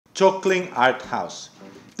Chokling Art House.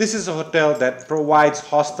 This is a hotel that provides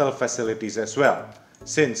hostel facilities as well,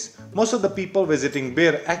 since most of the people visiting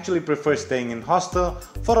Bir actually prefer staying in hostel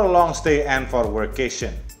for a long stay and for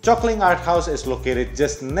workation. Chokling Art House is located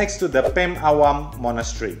just next to the Peme Awam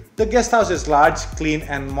Monastery. The guest house is large, clean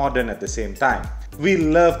and modern at the same time. We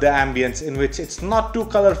love the ambience in which it's not too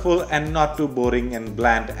colorful and not too boring and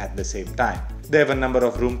bland at the same time. They have a number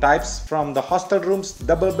of room types, from the hostel rooms,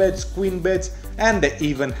 double beds, queen beds, and they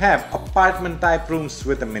even have apartment type rooms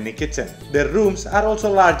with a mini kitchen. Their rooms are also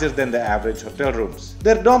larger than the average hotel rooms.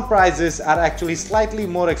 Their dorm prices are actually slightly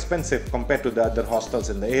more expensive compared to the other hostels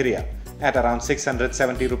in the area, at around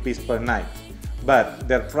 670 rupees per night. But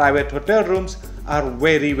their private hotel rooms are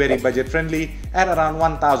very budget friendly at around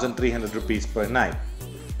 1300 rupees per night.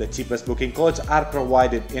 The cheapest booking codes are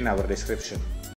provided in our description.